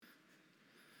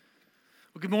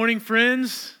Well, good morning,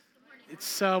 friends.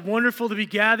 It's wonderful to be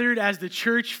gathered as the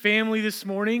church family this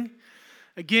morning.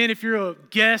 Again, if you're a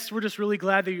guest, we're just really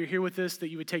glad that you're here with us, that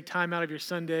you would take time out of your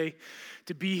Sunday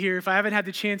to be here. If I haven't had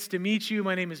the chance to meet you,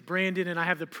 my name is Brandon, and I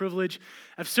have the privilege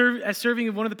of serving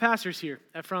as one of the pastors here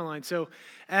at Frontline. So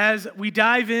as we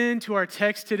dive into our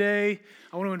text today,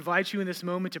 I want to invite you in this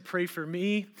moment to pray for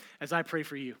me as I pray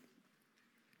for you.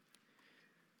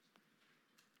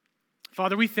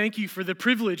 Father, we thank you for the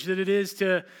privilege that it is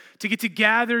to get to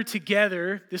gather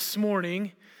together this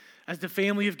morning as the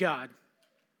family of God.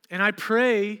 And I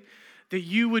pray that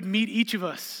you would meet each of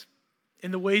us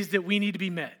in the ways that we need to be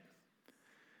met.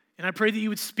 And I pray that you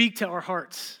would speak to our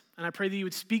hearts. And I pray that you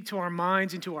would speak to our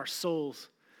minds and to our souls.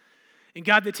 And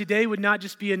God, that today would not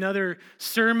just be another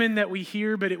sermon that we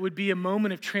hear, but it would be a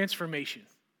moment of transformation.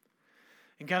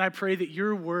 And God, I pray that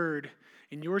your word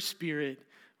and your spirit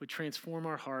would transform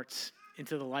our hearts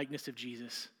into the likeness of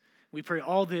Jesus. We pray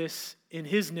all this in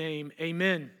his name,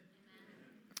 amen.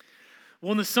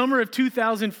 Well, in the summer of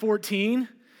 2014,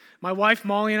 my wife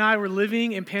Molly and I were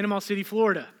living in Panama City,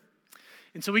 Florida.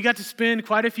 And so we got to spend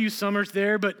quite a few summers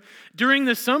there, but during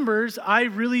the summers, I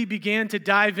really began to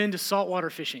dive into saltwater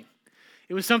fishing.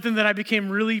 It was something that I became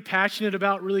really passionate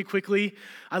about really quickly.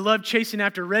 I loved chasing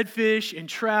after redfish and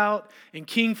trout and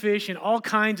kingfish and all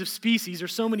kinds of species.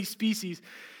 There's so many species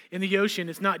in the ocean.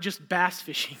 It's not just bass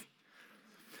fishing.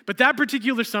 But that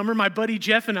particular summer, my buddy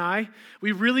Jeff and I,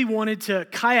 we really wanted to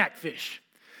kayak fish.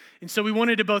 And so we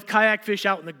wanted to both kayak fish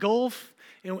out in the Gulf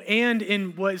and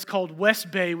in what is called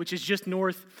West Bay, which is just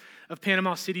north of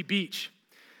Panama City Beach.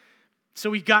 So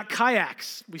we got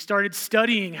kayaks. We started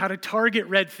studying how to target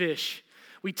redfish.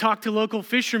 We talked to local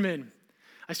fishermen.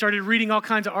 I started reading all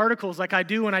kinds of articles like I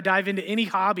do when I dive into any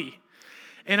hobby.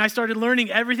 And I started learning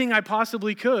everything I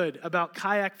possibly could about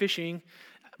kayak fishing,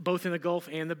 both in the Gulf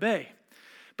and the Bay.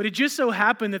 But it just so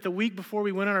happened that the week before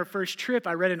we went on our first trip,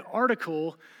 I read an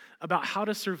article about how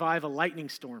to survive a lightning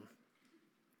storm.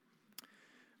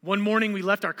 One morning, we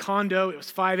left our condo. It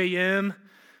was 5 a.m.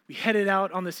 We headed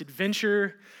out on this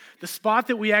adventure. The spot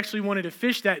that we actually wanted to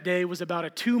fish that day was about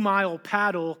a 2-mile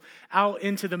paddle out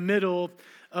into the middle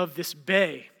of this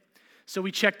bay. So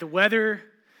we checked the weather,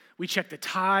 we checked the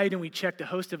tide, and we checked a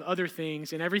host of other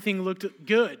things, and everything looked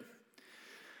good.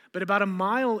 But about a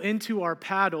mile into our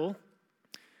paddle,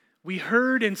 we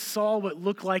heard and saw what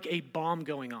looked like a bomb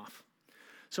going off.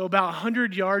 So about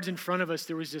 100 yards in front of us,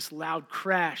 there was this loud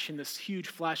crash and this huge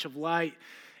flash of light,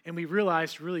 and we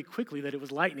realized really quickly that it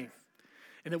was lightning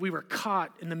and that we were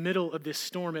caught in the middle of this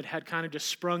storm. It had kind of just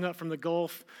sprung up from the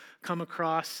Gulf, come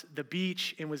across the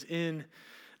beach, and was in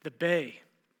the bay.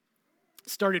 It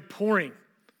started pouring.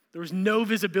 There was no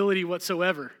visibility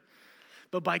whatsoever.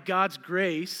 But by God's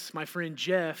grace, my friend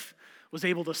Jeff was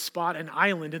able to spot an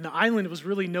island, and the island was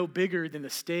really no bigger than the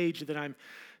stage that I'm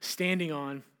standing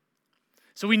on.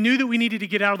 So we knew that we needed to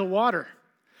get out of the water.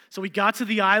 So we got to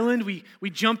the island, we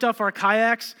jumped off our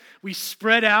kayaks, we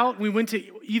spread out, we went to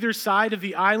either side of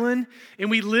the island, and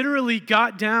we literally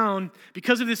got down,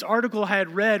 because of this article I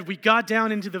had read, we got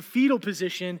down into the fetal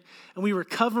position, and we were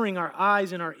covering our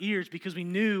eyes and our ears because we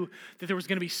knew that there was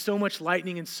going to be so much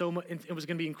lightning and it was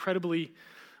going to be incredibly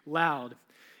loud.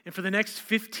 And for the next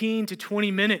 15 to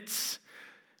 20 minutes,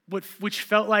 which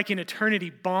felt like an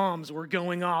eternity, bombs were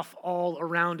going off all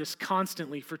around us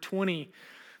constantly for 20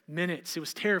 minutes. It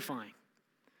was terrifying.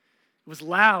 It was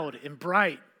loud and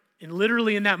bright. And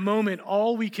literally in that moment,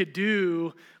 all we could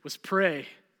do was pray.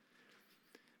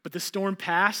 But the storm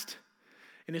passed.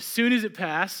 And as soon as it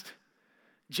passed,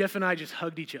 Jeff and I just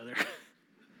hugged each other.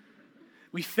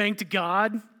 We thanked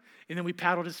God, and then we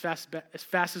paddled as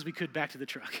fast as we could back to the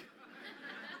truck.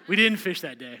 We didn't fish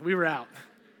that day. We were out.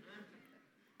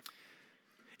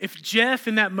 If Jeff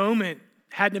in that moment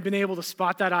hadn't been able to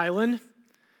spot that island,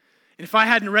 and if I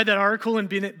hadn't read that article and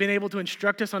been able to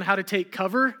instruct us on how to take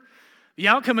cover, the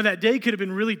outcome of that day could have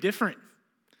been really different.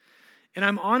 And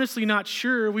I'm honestly not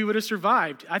sure we would have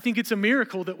survived. I think it's a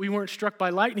miracle that we weren't struck by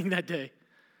lightning that day.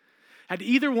 Had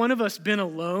either one of us been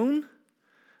alone,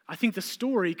 I think the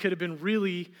story could have been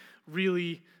really,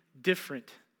 really different.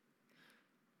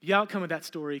 The outcome of that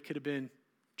story could have been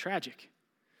tragic.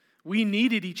 We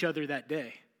needed each other that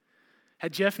day.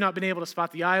 Had Jeff not been able to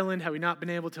spot the island, had we not been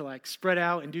able to spread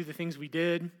out and do the things we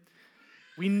did,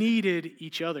 we needed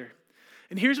each other.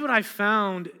 And here's what I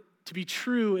found to be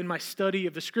true in my study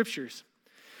of the scriptures.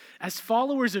 As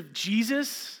followers of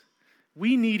Jesus,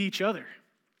 we need each other.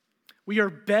 We are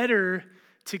better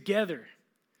together.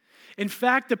 In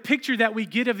fact, the picture that we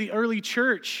get of the early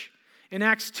church in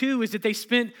Acts 2 is that they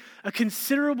spent a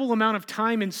considerable amount of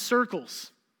time in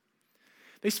circles.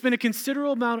 They spent a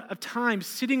considerable amount of time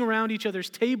sitting around each other's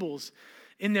tables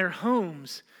in their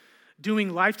homes,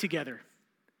 doing life together.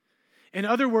 In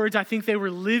other words, I think they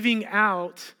were living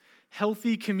out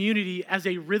healthy community as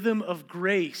a rhythm of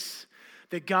grace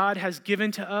that God has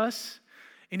given to us,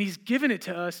 and He's given it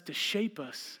to us to shape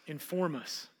us, inform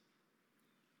us.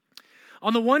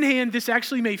 On the one hand, this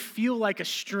actually may feel like a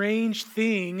strange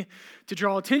thing to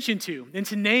draw attention to and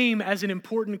to name as an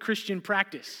important Christian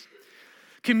practice.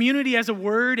 Community as a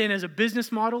word and as a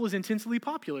business model is intensely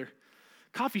popular.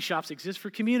 Coffee shops exist for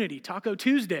community. Taco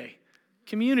Tuesday,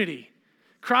 community.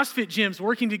 CrossFit gyms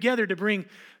working together to bring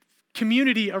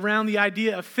community around the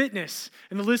idea of fitness,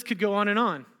 and the list could go on and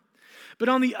on. But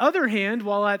on the other hand,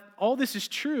 while all this is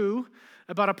true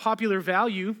about a popular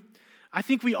value, I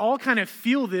think we all kind of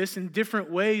feel this in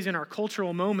different ways in our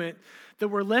cultural moment, that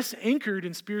we're less anchored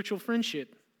in spiritual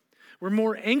friendship. We're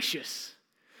more anxious.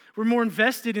 We're more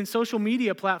invested in social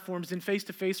media platforms than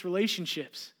face-to-face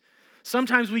relationships.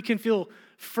 Sometimes we can feel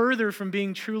further from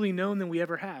being truly known than we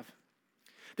ever have.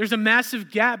 There's a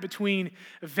massive gap between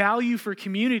value for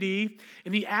community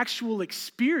and the actual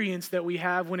experience that we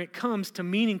have when it comes to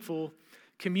meaningful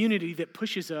community that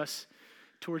pushes us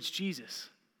towards Jesus.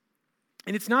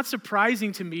 And it's not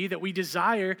surprising to me that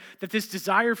this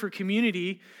desire for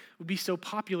community would be so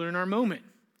popular in our moment.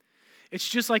 It's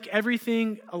just like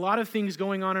a lot of things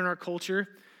going on in our culture.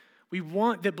 We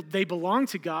want that they belong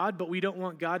to God, but we don't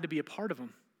want God to be a part of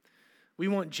them. We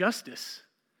want justice.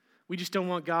 We just don't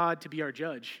want God to be our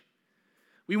judge.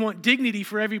 We want dignity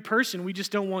for every person. We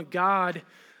just don't want God,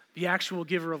 the actual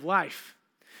giver of life.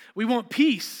 We want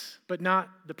peace, but not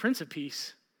the Prince of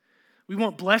Peace. We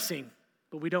want blessing,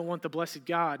 but we don't want the blessed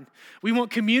God. We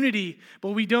want community,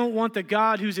 but we don't want the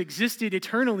God who's existed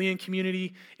eternally in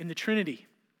community in the Trinity.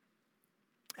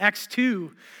 Acts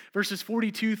 2, verses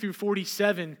 42 through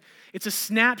 47, it's a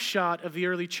snapshot of the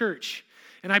early church.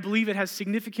 And I believe it has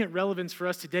significant relevance for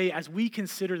us today as we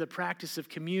consider the practice of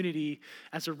community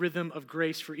as a rhythm of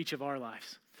grace for each of our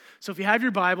lives. So if you have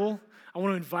your Bible, I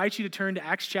want to invite you to turn to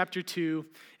Acts chapter 2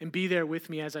 and be there with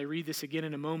me as I read this again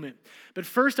in a moment. But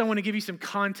first, I want to give you some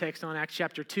context on Acts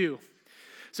chapter 2.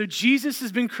 So Jesus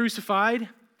has been crucified,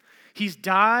 He's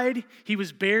died, He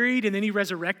was buried, and then He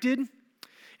resurrected.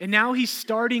 And now He's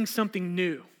starting something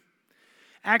new.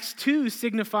 Acts 2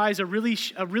 signifies a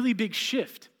really big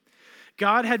shift.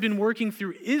 God had been working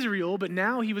through Israel, but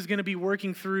now He was going to be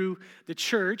working through the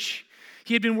church.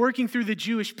 He had been working through the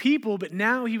Jewish people, but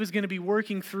now He was going to be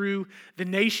working through the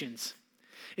nations.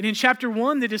 And in chapter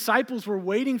 1, the disciples were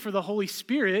waiting for the Holy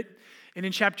Spirit, and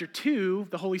in chapter 2,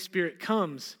 the Holy Spirit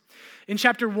comes. In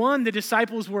chapter 1, the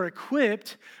disciples were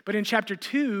equipped, but in chapter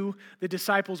 2, the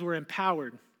disciples were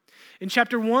empowered. In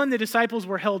chapter 1, the disciples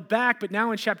were held back, but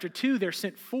now in chapter 2, they're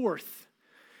sent forth.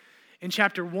 In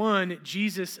chapter 1,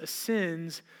 Jesus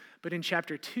ascends, but in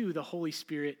chapter 2, the Holy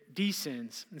Spirit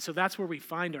descends. And so that's where we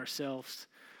find ourselves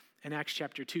in Acts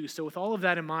chapter 2. So with all of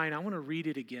that in mind, I want to read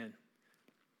it again.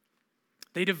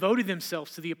 They devoted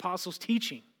themselves to the apostles'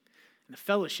 teaching and the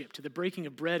fellowship, to the breaking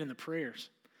of bread and the prayers.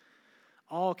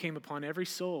 All came upon every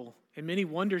soul, and many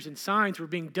wonders and signs were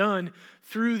being done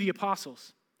through the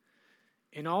apostles.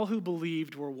 And all who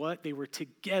believed were what? They were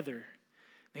together.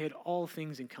 They had all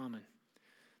things in common.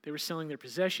 They were selling their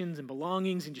possessions and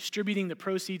belongings and distributing the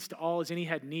proceeds to all as any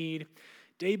had need.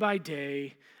 Day by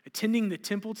day, attending the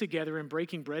temple together and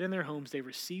breaking bread in their homes, they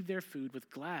received their food with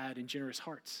glad and generous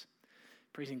hearts,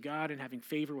 praising God and having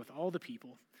favor with all the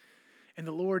people. And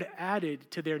the Lord added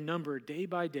to their number day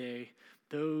by day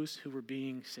those who were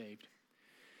being saved.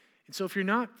 And so if you're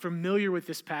not familiar with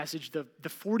this passage, the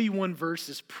 41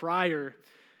 verses prior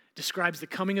describes the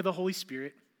coming of the Holy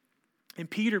Spirit. And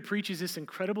Peter preaches this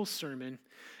incredible sermon,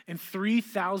 and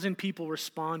 3,000 people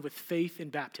respond with faith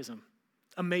and baptism.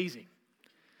 Amazing.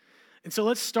 And so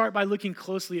let's start by looking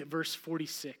closely at verse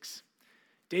 46.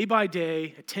 Day by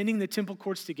day, attending the temple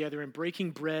courts together and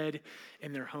breaking bread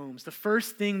in their homes. The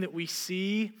first thing that we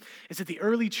see is that the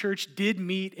early church did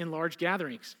meet in large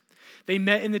gatherings. They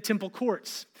met in the temple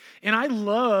courts. And I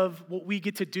love what we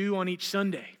get to do on each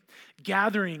Sunday,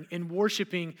 gathering and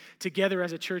worshiping together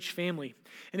as a church family.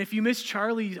 And if you missed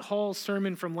Charlie Hall's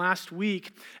sermon from last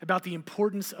week about the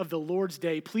importance of the Lord's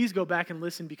Day, please go back and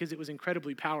listen because it was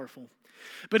incredibly powerful.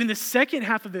 But in the second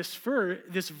half of this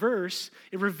verse,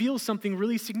 it reveals something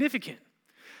really significant.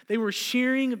 They were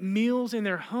sharing meals in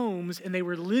their homes and they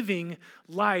were living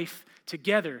life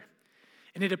together.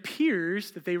 And it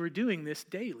appears that they were doing this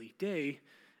daily, day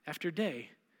after day.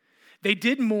 They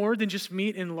did more than just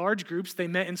meet in large groups. They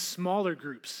met in smaller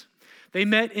groups. They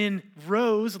met in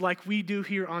rows like we do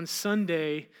here on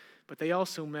Sunday, but they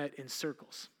also met in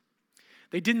circles.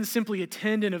 They didn't simply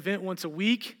attend an event once a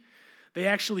week. They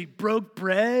actually broke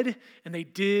bread and they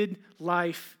did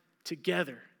life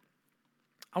together.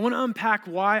 I want to unpack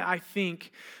why I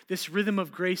think this rhythm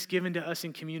of grace given to us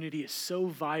in community is so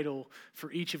vital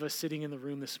for each of us sitting in the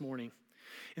room this morning.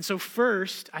 And so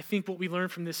first, I think what we learn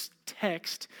from this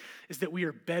text is that we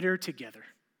are better together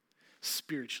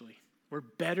spiritually. We're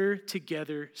better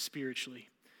together spiritually.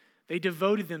 They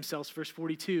devoted themselves, verse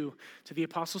 42, to the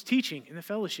apostles' teaching and the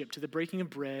fellowship, to the breaking of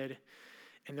bread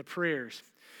and the prayers.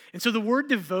 And so the word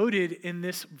devoted in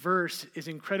this verse is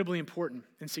incredibly important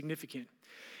and significant.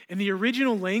 In the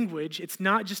original language, it's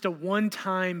not just a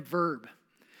one-time verb.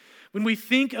 When we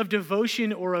think of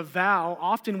devotion or a vow,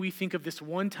 often we think of this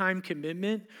one-time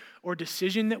commitment or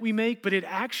decision that we make, but it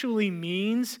actually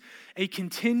means a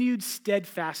continued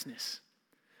steadfastness.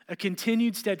 A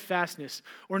continued steadfastness.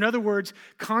 Or in other words,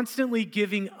 constantly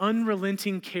giving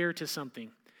unrelenting care to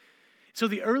something. So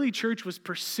the early church was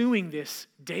pursuing this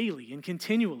daily and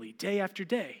continually, day after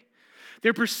day.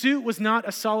 Their pursuit was not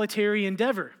a solitary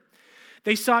endeavor.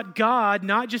 They sought God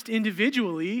not just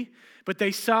individually, but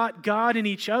they sought God in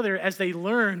each other as they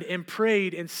learned and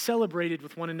prayed and celebrated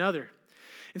with one another.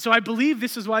 And so I believe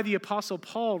this is why the Apostle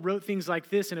Paul wrote things like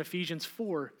this in Ephesians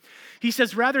 4. He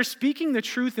says, rather speaking the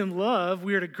truth in love,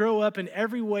 we are to grow up in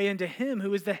every way into him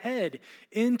who is the head,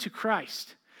 into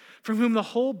Christ, from whom the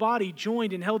whole body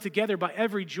joined and held together by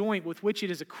every joint with which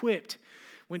it is equipped,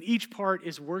 when each part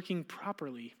is working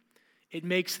properly, it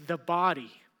makes the body,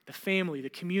 the family, the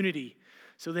community,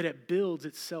 so that it builds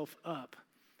itself up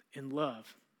in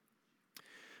love.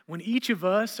 When each of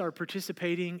us are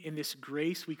participating in this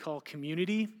grace we call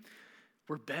community,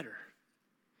 we're better.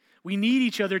 We need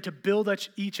each other to build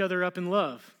each other up in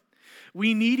love.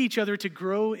 We need each other to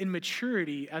grow in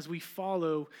maturity as we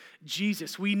follow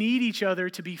Jesus. We need each other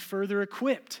to be further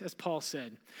equipped, as Paul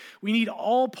said. We need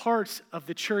all parts of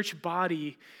the church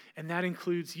body, and that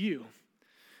includes you.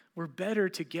 We're better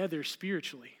together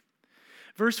spiritually.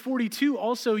 Verse 42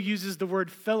 also uses the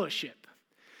word fellowship.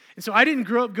 And so I didn't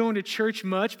grow up going to church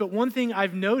much, but one thing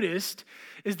I've noticed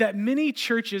is that many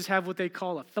churches have what they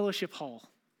call a fellowship hall.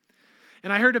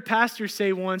 And I heard a pastor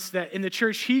say once that in the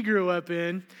church he grew up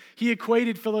in, he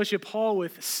equated fellowship hall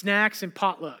with snacks and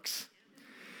potlucks.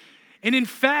 And in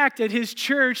fact, at his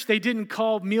church, they didn't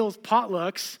call meals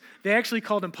potlucks. They actually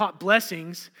called them pot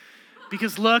blessings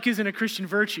because luck isn't a Christian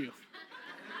virtue.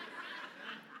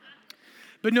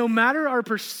 But no matter our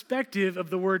perspective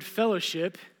of the word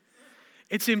fellowship,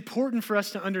 it's important for us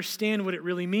to understand what it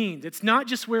really means. It's not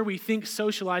just where we think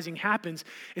socializing happens.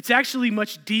 It's actually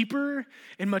much deeper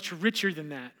and much richer than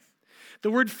that. The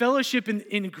word fellowship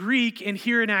in Greek and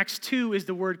here in Acts 2 is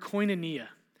the word koinonia.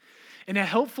 And a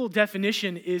helpful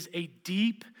definition is a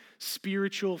deep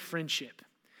spiritual friendship.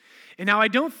 And now I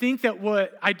do think that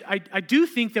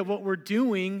what we're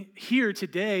doing here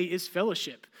today is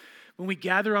fellowship. When we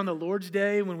gather on the Lord's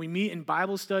Day, when we meet in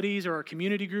Bible studies or our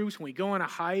community groups, when we go on a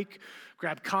hike,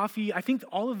 grab coffee, I think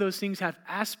all of those things have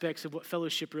aspects of what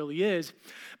fellowship really is.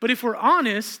 But if we're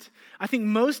honest, I think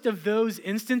most of those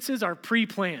instances are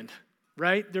pre-planned,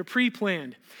 right? They're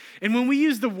pre-planned. And when we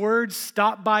use the word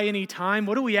stop by any time,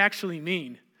 what do we actually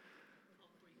mean?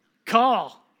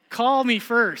 Call me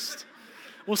first.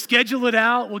 We'll schedule it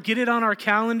out. We'll get it on our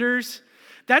calendars.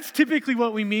 That's typically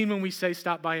what we mean when we say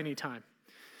stop by any time.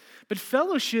 But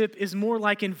fellowship is more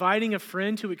like inviting a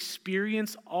friend to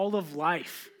experience all of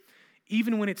life,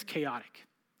 even when it's chaotic.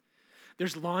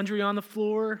 There's laundry on the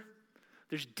floor.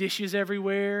 There's dishes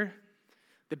everywhere.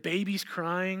 The baby's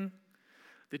crying.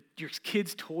 Your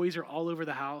kids' toys are all over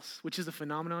the house, which is a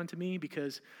phenomenon to me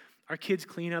because our kids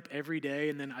clean up every day,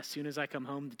 and then as soon as I come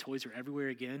home, the toys are everywhere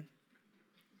again.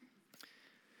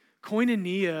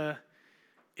 Koinonia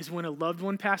is when a loved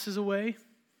one passes away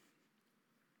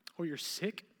or you're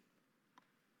sick.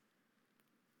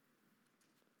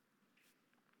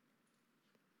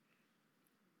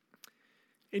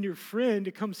 And your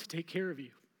friend comes to take care of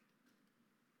you.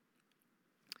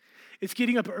 It's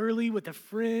getting up early with a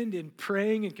friend and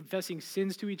praying and confessing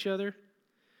sins to each other.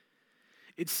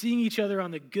 It's seeing each other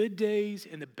on the good days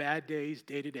and the bad days,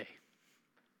 day to day.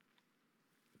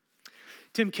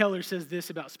 Tim Keller says this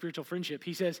about spiritual friendship.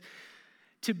 He says,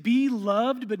 to be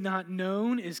loved but not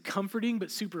known is comforting but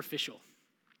superficial.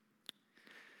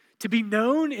 To be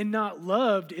known and not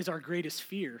loved is our greatest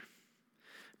fear.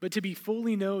 But to be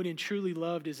fully known and truly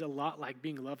loved is a lot like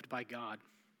being loved by God.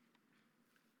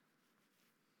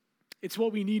 It's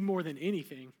what we need more than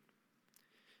anything.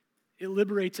 It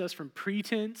liberates us from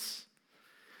pretense,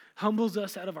 humbles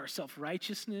us out of our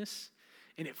self-righteousness,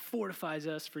 and it fortifies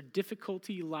us for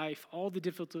all the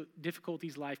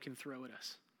difficulties life can throw at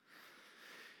us.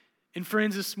 And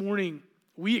friends, this morning,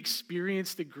 we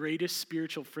experienced the greatest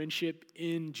spiritual friendship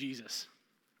in Jesus.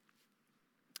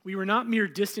 We were not mere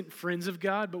distant friends of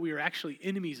God, but we were actually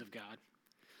enemies of God.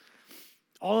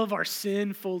 All of our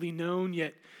sin fully known,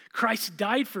 yet Christ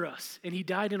died for us, and he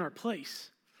died in our place.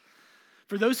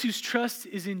 For those whose trust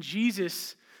is in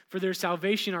Jesus for their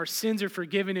salvation, our sins are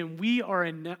forgiven, and we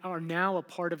are now a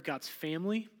part of God's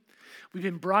family. We've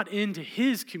been brought into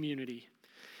his community,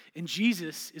 and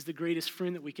Jesus is the greatest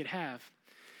friend that we could have.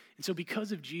 And so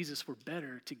because of Jesus, we're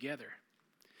better together.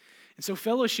 And so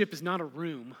fellowship is not a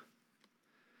room,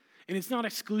 and it's not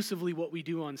exclusively what we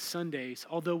do on Sundays,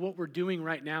 although what we're doing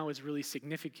right now is really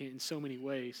significant in so many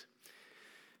ways.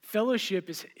 Fellowship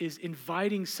is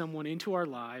inviting someone into our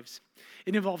lives.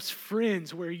 It involves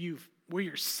friends where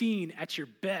you're seen at your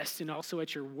best and also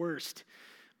at your worst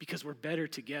because we're better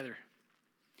together.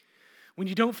 When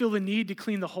you don't feel the need to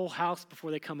clean the whole house before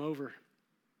they come over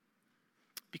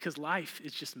because life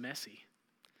is just messy.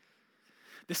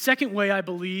 The second way I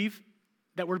believe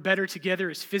that we're better together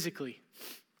is physically.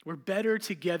 We're better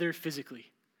together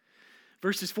physically.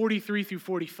 Verses 43 through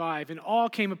 45, and all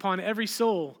came upon every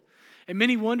soul, and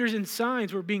many wonders and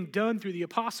signs were being done through the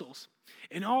apostles.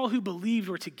 And all who believed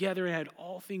were together and had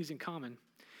all things in common.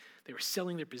 They were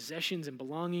selling their possessions and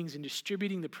belongings and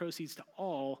distributing the proceeds to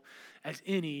all as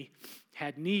any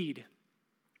had need.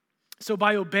 So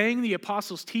by obeying the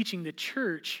apostles' teaching, the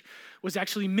church was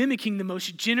actually mimicking the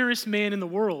most generous man in the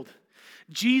world.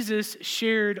 Jesus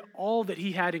shared all that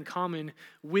he had in common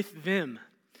with them.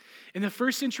 And the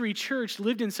first century church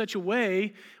lived in such a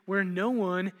way where no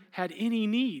one had any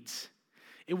needs.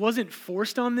 It wasn't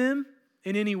forced on them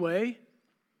in any way.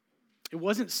 It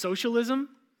wasn't socialism.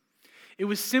 It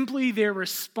was simply their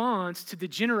response to the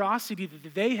generosity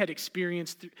that they had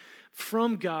experienced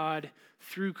from God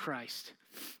through Christ.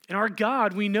 And our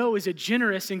God, we know, is a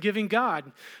generous and giving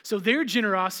God. So their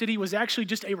generosity was actually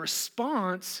just a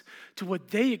response to what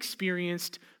they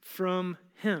experienced from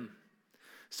him.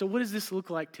 So what does this look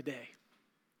like today?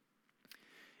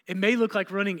 It may look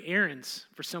like running errands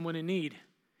for someone in need.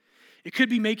 It could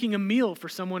be making a meal for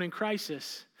someone in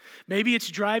crisis. Maybe it's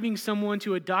driving someone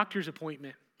to a doctor's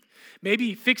appointment.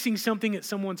 Maybe fixing something at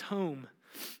someone's home.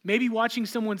 Maybe watching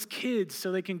someone's kids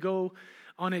so they can go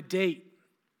on a date.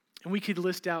 And we could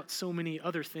list out so many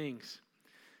other things.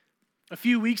 A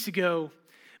few weeks ago,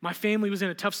 my family was in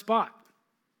a tough spot.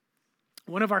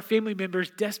 One of our family members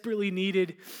desperately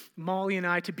needed Molly and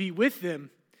I to be with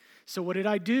them. So what did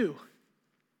I do?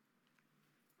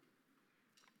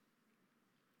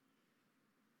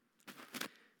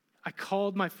 I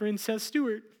called my friend Seth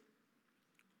Stewart.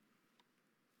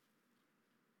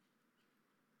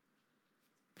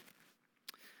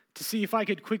 To see if I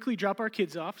could quickly drop our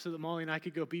kids off so that Molly and I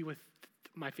could go be with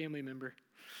my family member.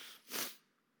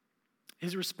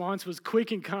 His response was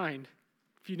quick and kind.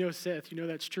 If you know Seth, you know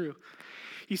that's true.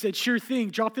 He said, "Sure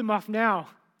thing, drop them off now.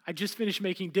 I just finished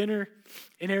making dinner,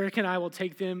 and Eric and I will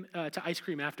take them to ice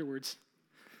cream afterwards."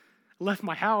 Left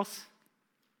my house,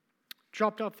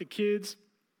 dropped off the kids.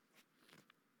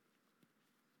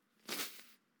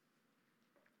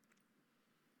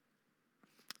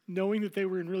 Knowing that they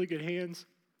were in really good hands.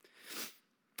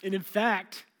 And in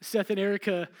fact, Seth and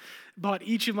Erica bought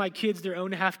each of my kids their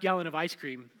own half-gallon of ice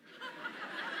cream.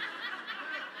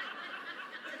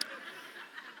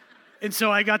 And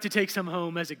so I got to take some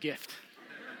home as a gift.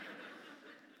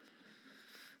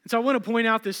 And so I want to point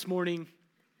out this morning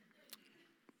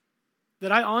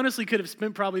that I honestly could have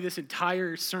spent probably this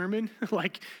entire sermon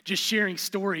like just sharing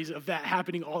stories of that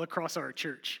happening all across our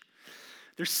church.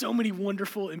 There's so many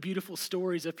wonderful and beautiful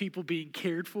stories of people being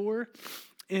cared for.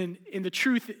 And the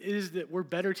truth is that we're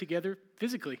better together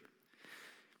physically.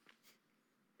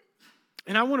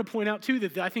 And I want to point out, too,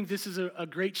 that I think this is a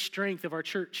great strength of our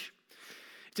church.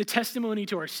 It's a testimony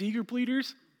to our C group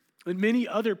leaders and many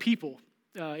other people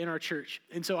in our church.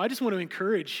 And so I just want to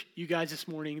encourage you guys this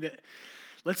morning that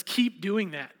let's keep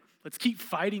doing that. Let's keep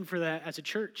fighting for that as a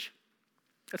church.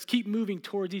 Let's keep moving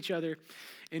towards each other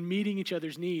and meeting each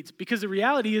other's needs. Because the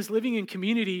reality is living in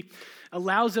community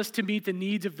allows us to meet the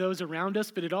needs of those around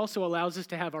us, but it also allows us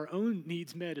to have our own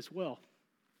needs met as well.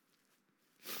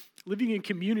 Living in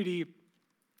community,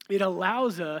 it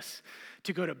allows us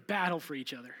to go to battle for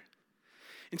each other.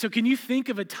 And so can you think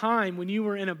of a time when you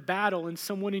were in a battle and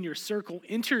someone in your circle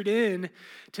entered in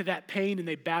to that pain and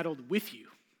they battled with you?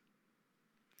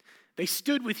 They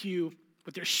stood with you,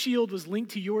 but their shield was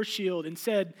linked to your shield and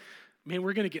said, "Man,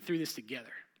 we're going to get through this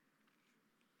together."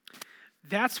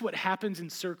 That's what happens in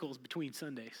circles between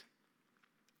Sundays.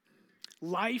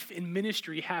 Life and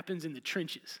ministry happens in the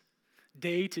trenches,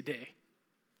 day to day.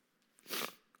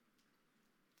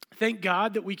 Thank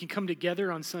God that we can come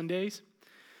together on Sundays.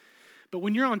 But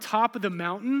when you're on top of the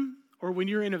mountain or when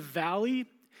you're in a valley,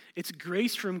 it's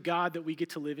grace from God that we get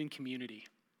to live in community.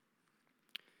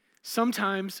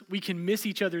 Sometimes we can miss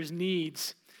each other's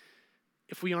needs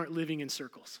if we aren't living in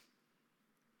circles.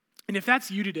 And if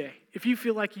that's you today, if you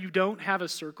feel like you don't have a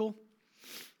circle,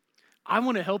 I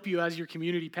want to help you as your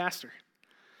community pastor.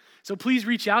 So please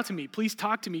reach out to me. Please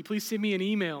talk to me. Please send me an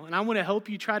email. And I want to help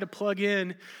you try to plug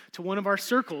in to one of our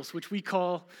circles, which we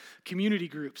call community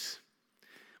groups.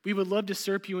 We would love to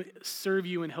serve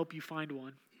you and help you find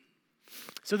one.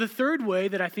 So the third way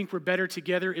that I think we're better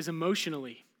together is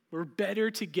emotionally. We're better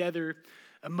together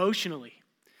emotionally.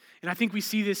 And I think we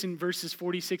see this in verses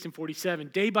 46 and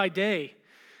 47. Day by day,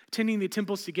 attending the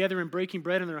temples together and breaking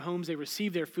bread in their homes, they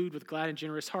received their food with glad and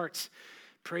generous hearts,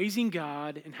 praising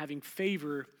God and having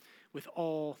favor with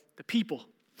all the people.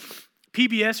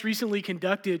 PBS recently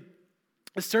conducted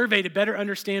a survey to better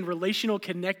understand relational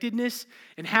connectedness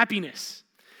and happiness.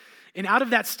 And out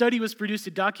of that study was produced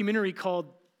a documentary called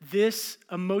This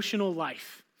Emotional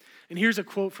Life. And here's a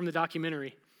quote from the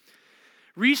documentary.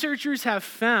 Researchers have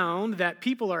found that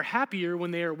people are happier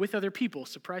when they are with other people,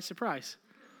 surprise, surprise,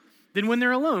 than when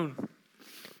they're alone.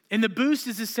 And the boost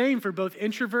is the same for both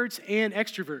introverts and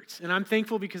extroverts. And I'm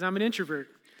thankful because I'm an introvert.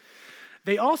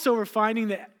 They also are finding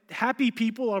that happy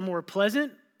people are more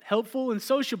pleasant, helpful, and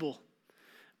sociable.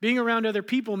 Being around other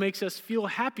people makes us feel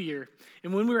happier.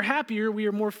 And when we're happier, we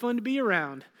are more fun to be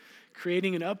around,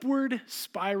 creating an upward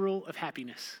spiral of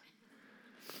happiness.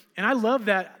 And I love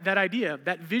that idea,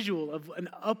 that visual of an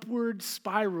upward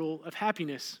spiral of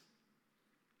happiness.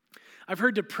 I've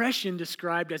heard depression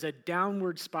described as a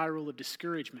downward spiral of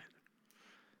discouragement.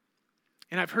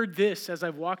 And I've heard this as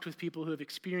I've walked with people who have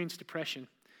experienced depression.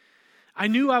 I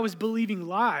knew I was believing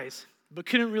lies, but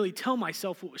couldn't really tell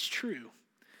myself what was true.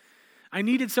 I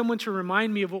needed someone to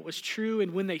remind me of what was true,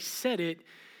 and when they said it,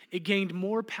 it gained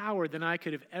more power than I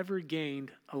could have ever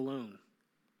gained alone.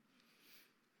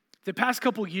 The past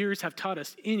couple years have taught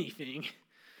us anything.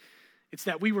 It's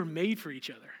that we were made for each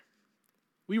other.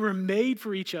 We were made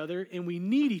for each other, and we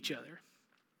need each other.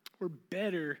 We're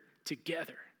better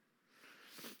together.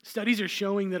 Studies are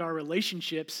showing that our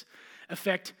relationships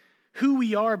affect who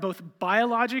we are both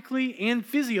biologically and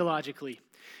physiologically.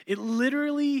 It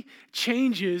literally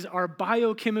changes our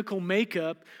biochemical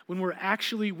makeup when we're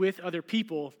actually with other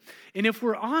people. And if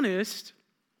we're honest,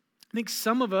 I think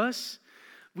some of us,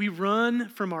 we run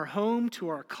from our home to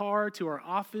our car, to our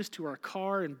office, to our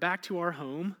car, and back to our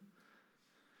home.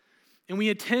 And we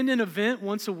attend an event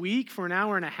once a week for an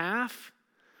hour and a half,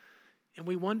 and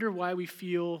we wonder why we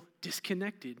feel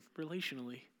disconnected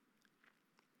relationally.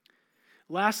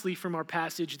 Lastly, from our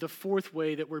passage, the fourth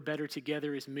way that we're better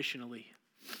together is missionally.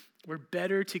 We're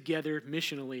better together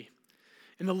missionally.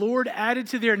 And the Lord added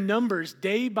to their numbers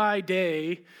day by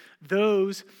day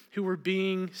those who were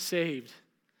being saved.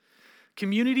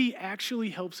 Community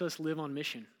actually helps us live on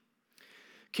mission.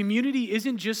 Community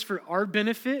isn't just for our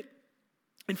benefit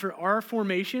and for our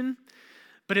formation,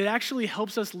 but it actually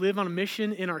helps us live on a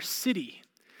mission in our city.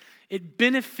 It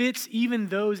benefits even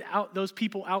those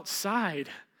people outside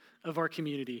of our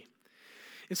community.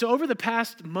 And so over the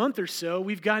past month or so,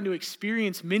 we've gotten to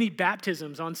experience many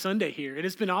baptisms on Sunday here. And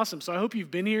it's been awesome. So I hope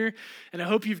you've been here, and I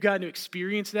hope you've gotten to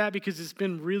experience that because it's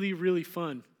been really, really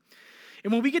fun.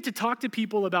 And when we get to talk to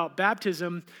people about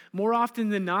baptism, more often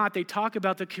than not, they talk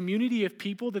about the community of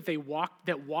people that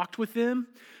walked with them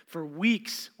for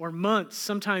weeks or months,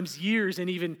 sometimes years and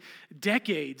even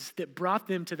decades that brought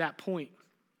them to that point.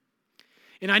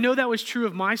 And I know that was true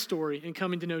of my story in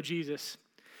coming to know Jesus.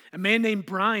 A man named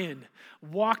Brian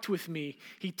walked with me.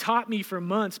 He taught me for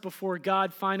months before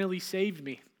God finally saved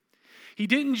me. He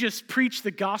didn't just preach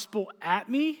the gospel at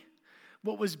me.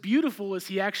 What was beautiful is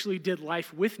he actually did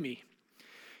life with me.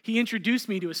 He introduced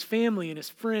me to his family and his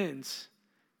friends.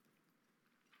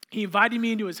 He invited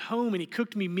me into his home and he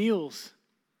cooked me meals.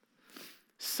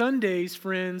 Sundays,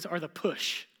 friends, are the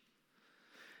push.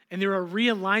 And they're a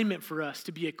realignment for us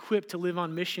to be equipped to live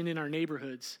on mission in our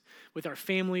neighborhoods, with our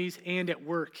families and at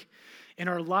work. And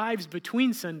our lives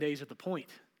between Sundays are the point.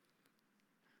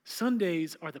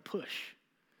 Sundays are the push.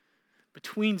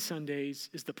 Between Sundays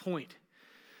is the point.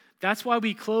 That's why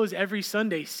we close every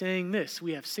Sunday saying this.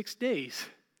 We have 6 days.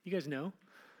 You guys know.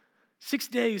 6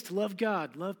 days to love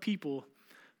God, love people,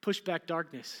 push back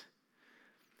darkness.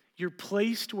 You're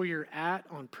placed where you're at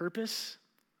on purpose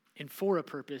and for a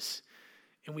purpose,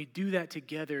 and we do that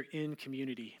together in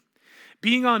community.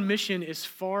 Being on mission is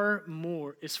far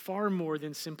more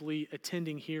than simply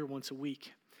attending here once a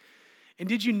week. And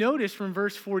did you notice from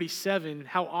verse 47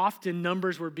 how often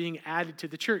numbers were being added to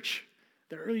the church?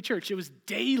 The early church, it was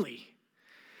daily.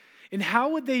 And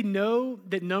how would they know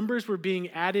that numbers were being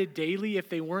added daily if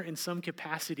they weren't in some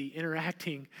capacity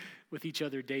interacting with each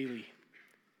other daily?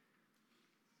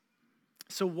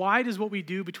 So why does what we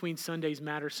do between Sundays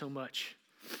matter so much?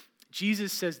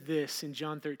 Jesus says this in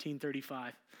John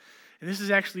 13:35. And this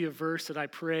is actually a verse that I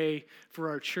pray for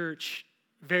our church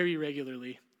very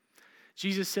regularly.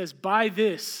 Jesus says, "By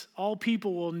this, all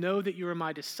people will know that you are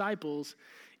my disciples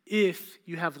if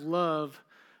you have love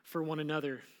for one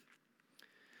another."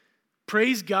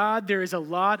 Praise God, there is a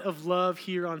lot of love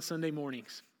here on Sunday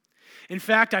mornings. In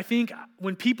fact, I think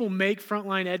when people make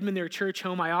Frontline Edmond their church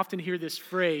home, I often hear this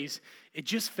phrase, "It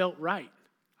just felt right."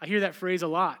 I hear that phrase a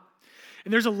lot.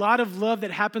 And there's a lot of love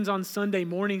that happens on Sunday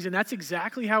mornings, and that's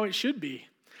exactly how it should be.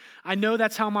 I know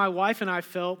that's how my wife and I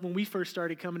felt when we first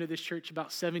started coming to this church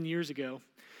about 7 years ago.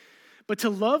 But to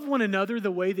love one another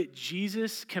the way that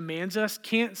Jesus commands us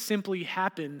can't simply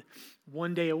happen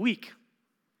one day a week.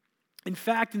 In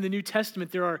fact, in the New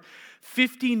Testament, there are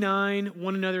 59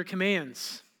 one another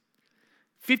commands.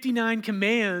 59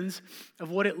 commands of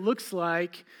what it looks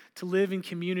like to live in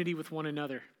community with one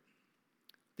another.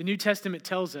 The New Testament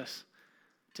tells us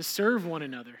to serve one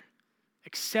another,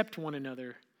 accept one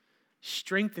another,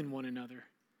 strengthen one another,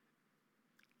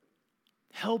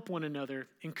 help one another,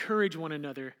 encourage one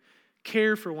another,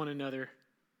 care for one another,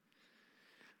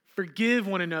 forgive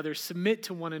one another, submit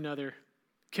to one another,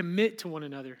 commit to one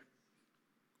another,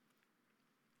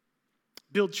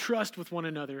 build trust with one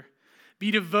another,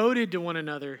 be devoted to one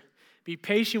another, be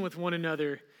patient with one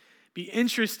another, be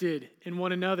interested in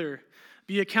one another,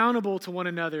 be accountable to one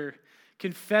another,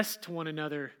 confess to one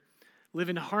another, live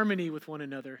in harmony with one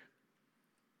another.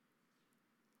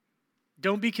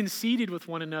 Don't be conceited with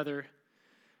one another.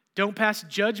 Don't pass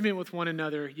judgment with one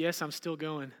another. Yes, I'm still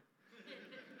going.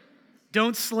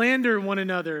 Don't slander one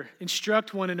another,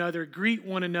 instruct one another, greet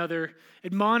one another,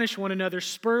 admonish one another,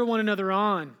 spur one another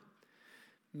on.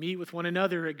 Meet with one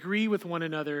another, agree with one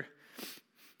another,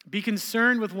 be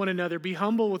concerned with one another, be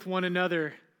humble with one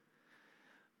another,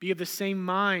 be of the same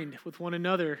mind with one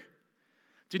another.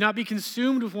 Do not be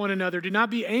consumed with one another, do not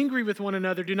be angry with one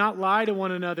another, do not lie to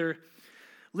one another,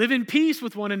 live in peace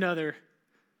with one another,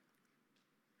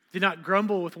 do not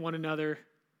grumble with one another,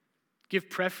 give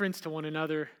preference to one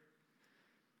another,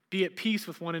 be at peace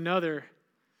with one another,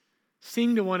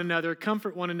 sing to one another,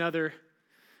 comfort one another,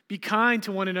 be kind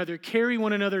to one another, carry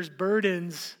one another's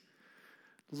burdens,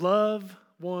 love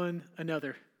one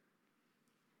another.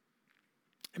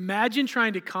 Imagine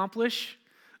trying to accomplish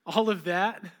all of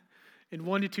that in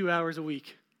 1 to 2 hours a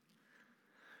week.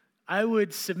 I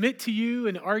would submit to you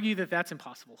and argue that that's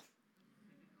impossible.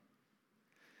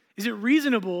 Is it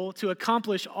reasonable to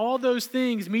accomplish all those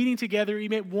things, meeting together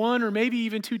even 1 or maybe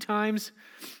even 2 times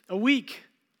a week?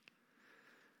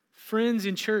 Friends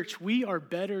in church, we are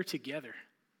better together.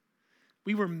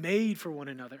 We were made for one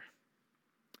another.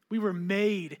 We were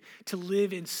made to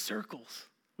live in circles.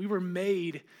 We were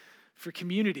made for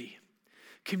community.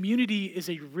 Community is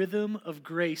a rhythm of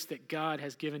grace that God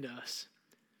has given to us.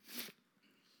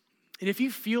 And if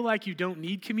you feel like you don't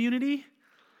need community,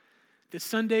 that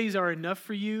Sundays are enough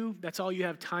for you, that's all you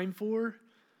have time for,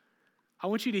 I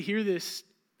want you to hear this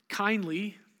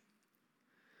kindly.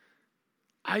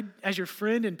 As your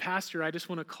friend and pastor, I just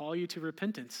want to call you to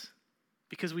repentance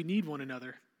because we need one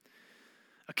another.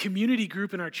 A community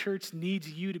group in our church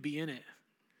needs you to be in it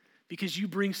because you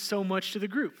bring so much to the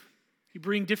group. You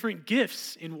bring different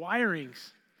gifts and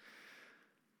wirings.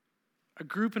 A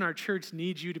group in our church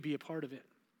needs you to be a part of it.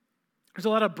 There's a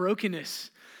lot of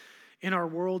brokenness in our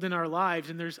world, in our lives,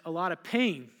 and there's a lot of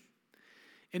pain.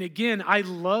 And again, I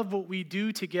love what we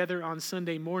do together on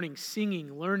Sunday morning,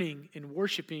 singing, learning, and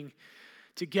worshiping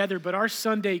together. But our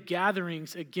Sunday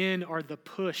gatherings, again, are the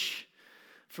push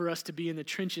for us to be in the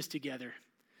trenches together,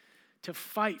 to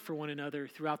fight for one another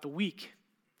throughout the week,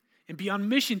 and be on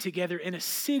mission together in a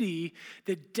city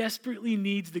that desperately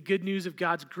needs the good news of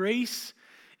God's grace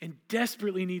and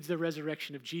desperately needs the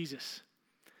resurrection of Jesus.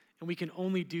 And we can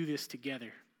only do this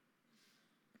together.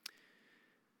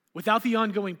 Without the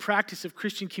ongoing practice of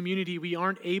Christian community, we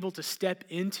aren't able to step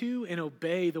into and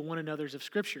obey the one another's of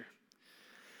Scripture.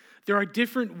 There are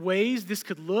different ways this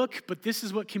could look, but this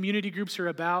is what community groups are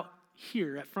about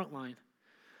here at Frontline.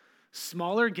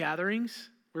 Smaller gatherings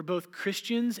where both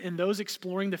Christians and those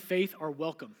exploring the faith are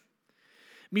welcome.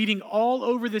 Meeting all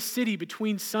over the city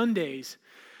between Sundays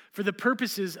for the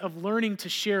purposes of learning to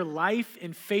share life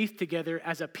and faith together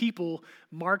as a people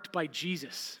marked by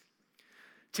Jesus.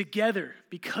 Together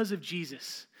because of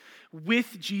Jesus,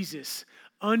 with Jesus,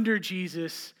 under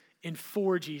Jesus, and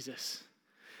for Jesus.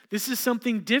 This is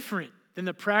something different than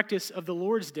the practice of the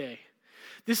Lord's Day.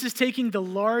 This is taking the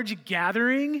large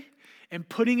gathering and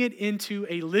putting it into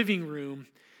a living room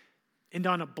and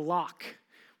on a block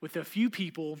with a few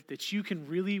people that you can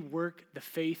really work the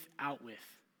faith out with.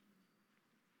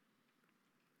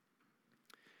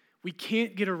 We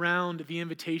can't get around the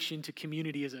invitation to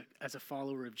community as a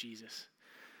follower of Jesus.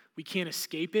 We can't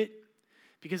escape it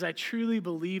because I truly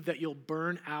believe that you'll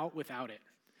burn out without it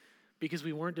because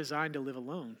we weren't designed to live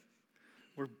alone.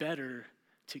 We're better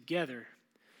together.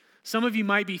 Some of you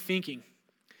might be thinking,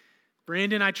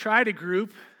 Brandon, I tried a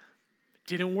group,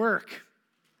 didn't work.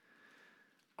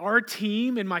 Our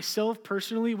team and myself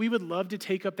personally, we would love to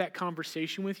take up that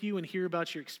conversation with you and hear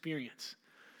about your experience.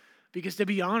 Because to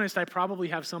be honest, I probably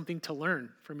have something to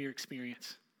learn from your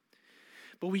experience.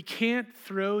 But we can't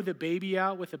throw the baby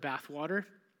out with the bathwater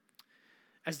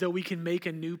as though we can make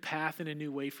a new path and a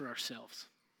new way for ourselves.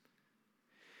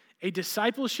 A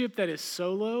discipleship that is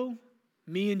solo,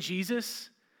 me and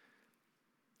Jesus,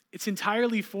 it's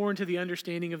entirely foreign to the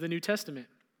understanding of the New Testament.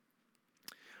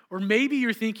 Or maybe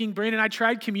you're thinking, Brandon, I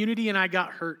tried community and I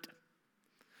got hurt.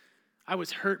 I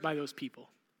was hurt by those people.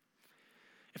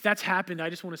 If that's happened, I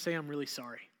just want to say I'm really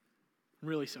sorry. I'm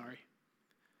really sorry.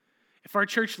 If our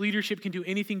church leadership can do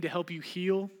anything to help you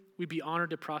heal, we'd be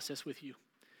honored to process with you.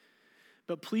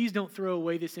 But please don't throw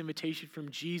away this invitation from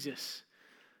Jesus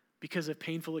because of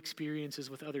painful experiences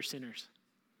with other sinners.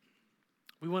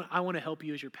 I want to help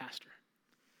you as your pastor.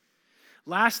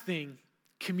 Last thing,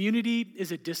 community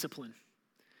is a discipline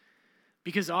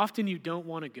because often you don't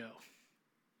want to go.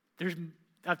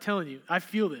 I'm telling you, I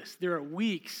feel this. There are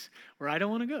weeks where I don't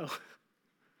want to go.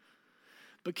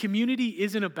 But community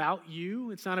isn't about you.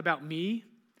 It's not about me.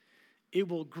 It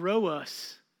will grow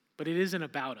us, but it isn't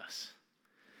about us.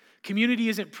 Community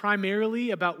isn't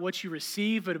primarily about what you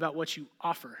receive, but about what you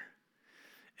offer.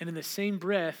 And in the same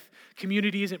breath,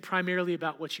 community isn't primarily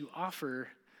about what you offer,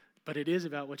 but it is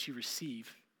about what you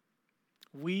receive.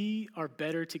 We are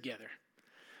better together.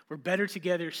 We're better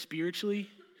together spiritually.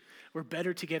 We're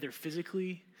better together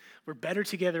physically. We're better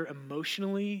together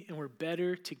emotionally. And we're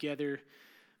better together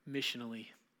missionally.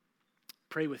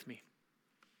 Pray with me.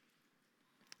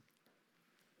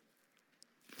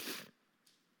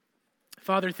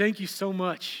 Father, thank you so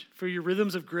much for your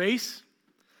rhythms of grace.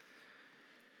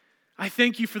 I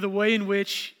thank you for the way in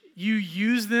which you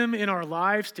use them in our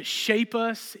lives to shape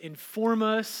us, inform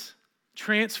us,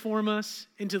 transform us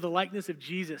into the likeness of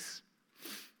Jesus.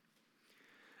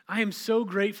 I am so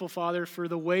grateful, Father, for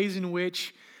the ways in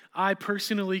which I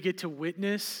personally get to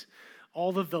witness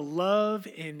all of the love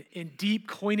and deep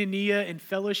koinonia and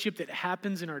fellowship that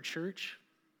happens in our church.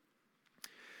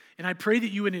 And I pray that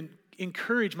you would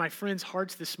encourage my friends'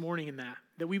 hearts this morning in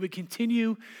that we would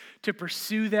continue to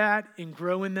pursue that and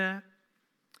grow in that.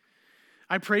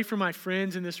 I pray for my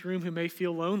friends in this room who may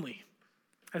feel lonely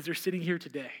as they're sitting here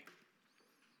today.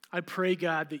 I pray,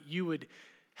 God, that you would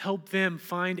help them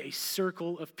find a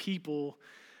circle of people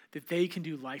that they can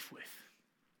do life with.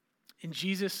 And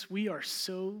Jesus, we are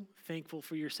so thankful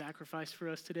for your sacrifice for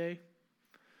us today.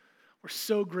 We're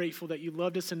so grateful that you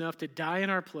loved us enough to die in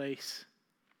our place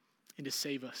and to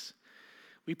save us.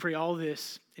 We pray all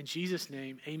this in Jesus'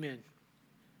 name, amen.